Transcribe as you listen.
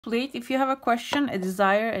complete. If you have a question, a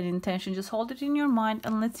desire, an intention, just hold it in your mind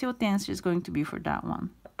and let's see what the answer is going to be for that one.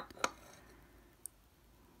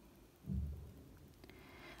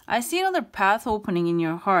 I see another path opening in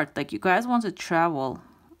your heart, like you guys want to travel.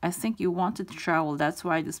 I think you wanted to travel. That's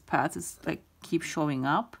why this path is like keep showing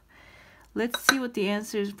up. Let's see what the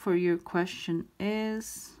answer for your question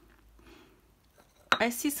is. I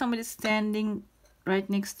see somebody standing right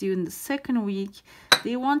next to you in the second week.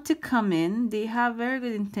 They want to come in. They have very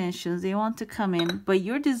good intentions. They want to come in. But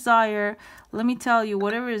your desire, let me tell you,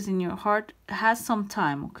 whatever is in your heart has some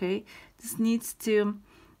time, okay? This needs to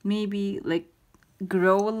maybe like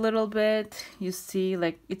grow a little bit. You see,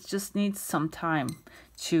 like it just needs some time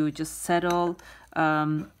to just settle.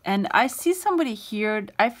 And I see somebody here.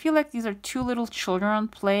 I feel like these are two little children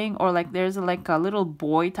playing, or like there's like a little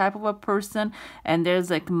boy type of a person, and there's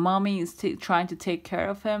like mommy is trying to take care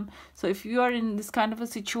of him. So if you are in this kind of a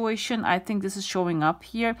situation, I think this is showing up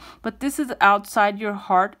here. But this is outside your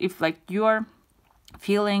heart. If like you are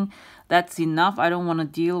feeling that's enough, I don't want to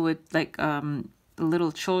deal with like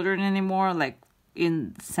little children anymore, like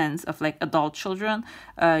in the sense of like adult children,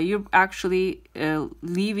 you're actually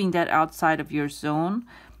leaving that outside of your zone,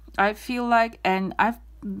 I feel like. And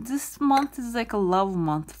this month is like a love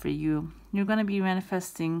month for you. You're gonna be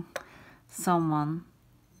manifesting someone,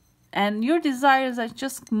 and your desires are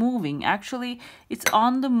just moving. Actually, it's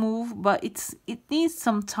on the move, but it needs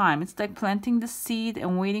some time. It's like planting the seed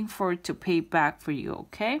and waiting for it to pay back for you,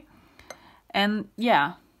 okay? And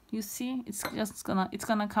yeah, you see, it's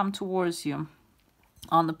gonna come towards you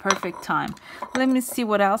on the perfect time. Let me see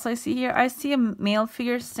what else I see here. I see a male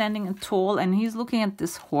figure standing tall, and he's looking at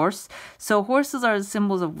this horse. So horses are the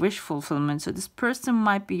symbols of wish fulfillment. So this person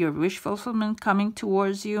might be your wish fulfillment coming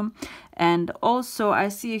towards you. And also I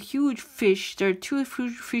see a huge fish. There are two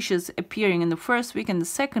huge fishes appearing in the first week and the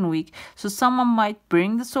second week. So someone might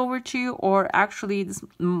bring this over to you, or actually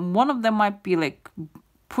one of them might be like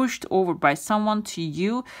pushed over by someone to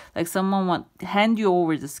you, like someone want hand you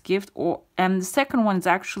over this gift, and the second one is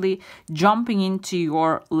actually jumping into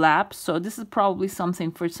your lap. So this is probably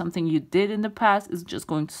something you did in the past is just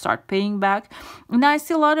going to start paying back. And I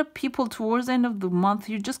see a lot of people towards the end of the month.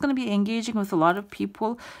 You're just going to be engaging with a lot of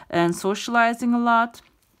people and socializing a lot.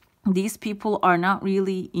 These people are not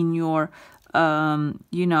really in your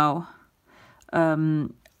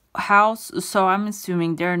house, so I'm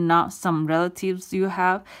assuming they're not some relatives you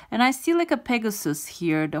have. And I see like a Pegasus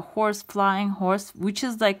here, the horse, flying horse, which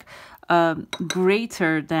is like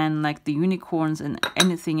greater than like the unicorns and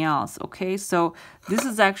anything else, okay? So this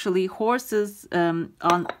is actually horses,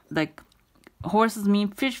 on like horses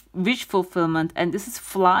mean wish fulfillment, and this is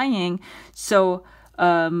flying. So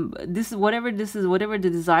this is whatever the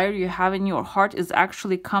desire you have in your heart is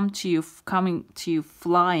actually coming to you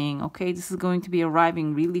flying, okay? This is going to be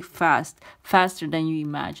arriving really fast, faster than you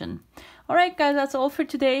imagine. All right, guys, that's all for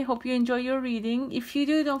today. Hope you enjoy your reading. If you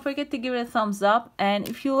do, don't forget to give it a thumbs up, and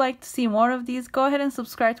if you like to see more of these, go ahead and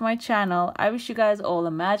subscribe to my channel. I wish you guys all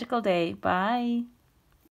a magical day. Bye.